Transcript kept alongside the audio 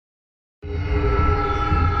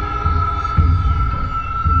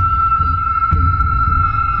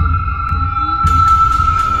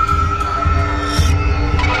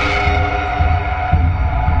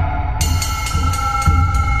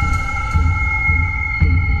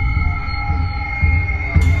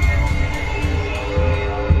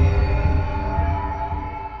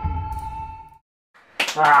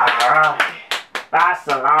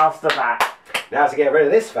the last of that. Now to get rid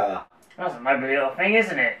of this fella. That's a lovely little thing,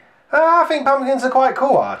 isn't it? I think pumpkins are quite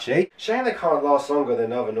cool, Archie. Shame they can't last longer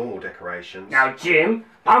than other normal decorations. Now, Jim,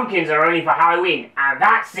 pumpkins are only for Halloween, and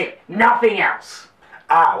that's it. Nothing else.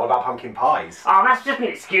 Ah, what about pumpkin pies? Oh, that's just an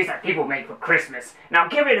excuse that people make for Christmas. Now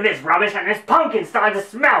get rid of this rubbish and this pumpkin's starting to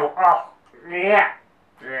smell. Oh, yeah.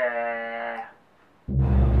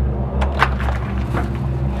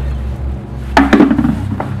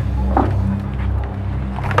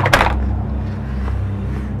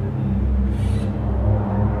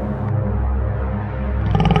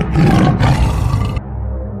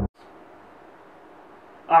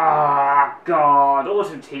 Oh, God,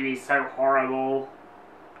 autumn TV's so horrible.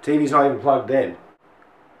 TV's not even plugged in.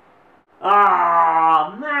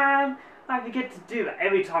 Ah, man, I forget to do that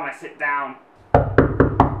every time I sit down.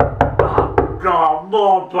 Oh, God,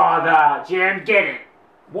 more bother. Jim, get it.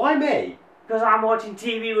 Why me? Because I'm watching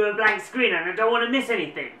TV with a blank screen and I don't want to miss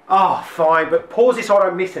anything. Oh, fine, but pause it so I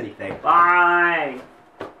don't miss anything. Fine.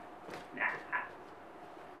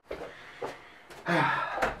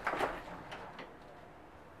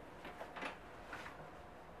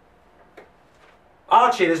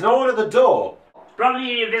 Archie, there's no one at the door. It's probably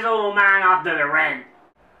the invisible man after the rent.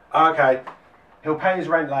 Okay, he'll pay his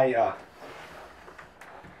rent later.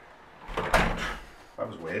 That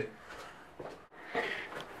was weird.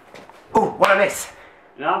 Oh, what I miss?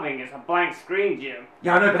 Nothing, it's a blank screen, Jim.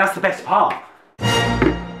 Yeah, I know, but that's the best part.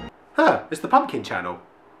 Huh, it's the Pumpkin Channel.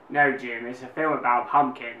 No, Jim, it's a film about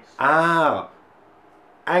pumpkins. Ah,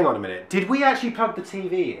 hang on a minute. Did we actually plug the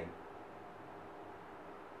TV in?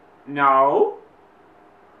 No.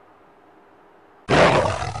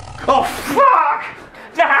 Oh, fuck!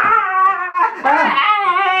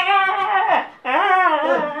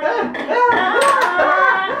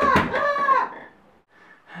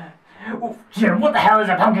 Jim, what the hell is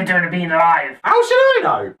a pumpkin doing to being alive? How should I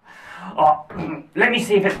know? Oh, let me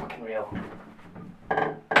see if it's fucking real.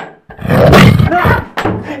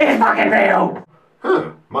 It's fucking real!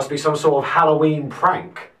 Must be some sort of Halloween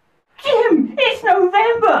prank. Jim, it's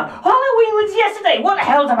November! Halloween was yesterday! What the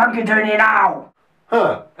hell's a pumpkin doing here now?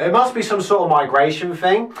 Huh, it must be some sort of migration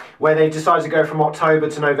thing, where they decide to go from October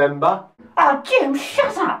to November. Oh, Jim,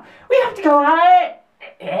 shut up! We have to go out...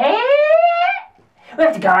 We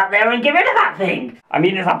have to go out there and get rid of that thing! I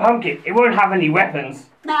mean, it's a pumpkin. It won't have any weapons.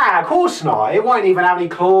 Nah, of course not. It won't even have any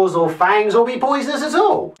claws or fangs or be poisonous at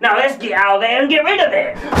all. Now let's get out there and get rid of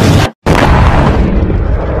it!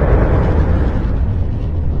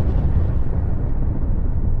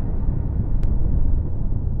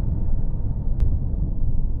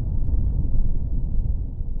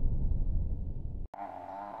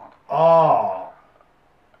 Oh,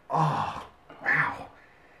 wow.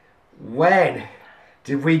 When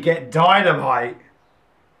did we get dynamite?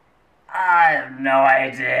 I have no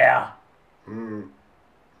idea.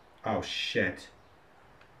 Oh, shit.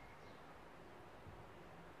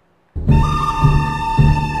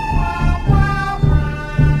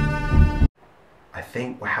 I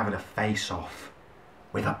think we're having a face-off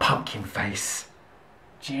with a pumpkin face.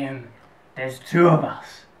 Jim, there's two of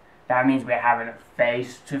us. That means we're having a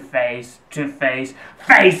face-to-face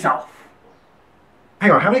face-off.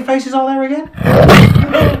 Hang on, how many faces are there again?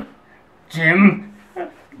 Jim,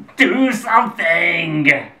 do something!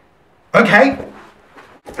 Okay.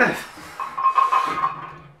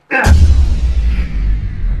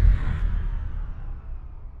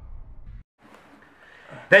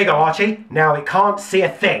 There you go, Archie. Now it can't see a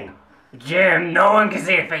thing. Jim, no one can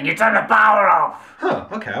see a thing. You turn the power off. Huh,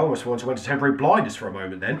 okay, I almost went to temporary blindness for a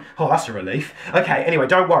moment then. Oh, that's a relief. Okay, anyway,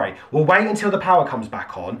 don't worry. We'll wait until the power comes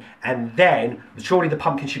back on, and then, surely the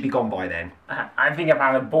pumpkin should be gone by then. I think I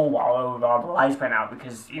found a ball while the lights went out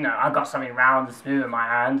because, you know, I've got something round and smooth in my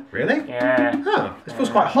hand. Really? Yeah. Huh, this feels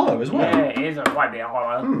quite hollow as well. Yeah, it is quite a bit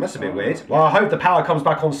hollow. That's a bit weird. Well, I hope the power comes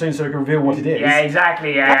back on soon so we can reveal what it is. Yeah,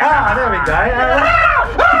 exactly, yeah. Ah, there we go.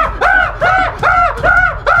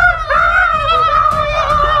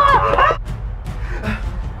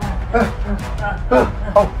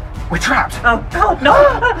 Oh, we're trapped! Oh, God, no!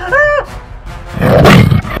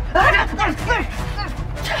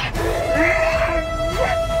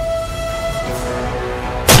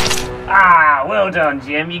 Ah, well done,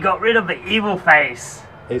 Jim. You got rid of the evil face.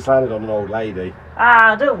 It's landed on an old lady.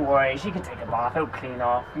 Ah, don't worry. She can take a bath. It'll clean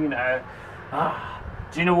off, you know. Ah,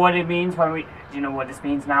 do you know what it means when we... Do you know what this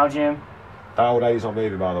means now, Jim? That old lady's not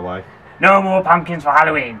moving, by the way. No more pumpkins for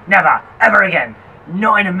Halloween. Never. Ever again.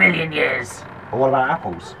 Not in a million years. Well, what about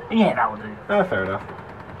apples? Yeah, that'll do. Oh, fair enough.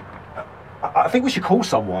 I think we should call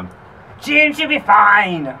someone. Jim should be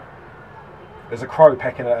fine. There's a crow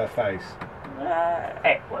pecking at her face.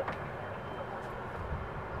 Hey, what?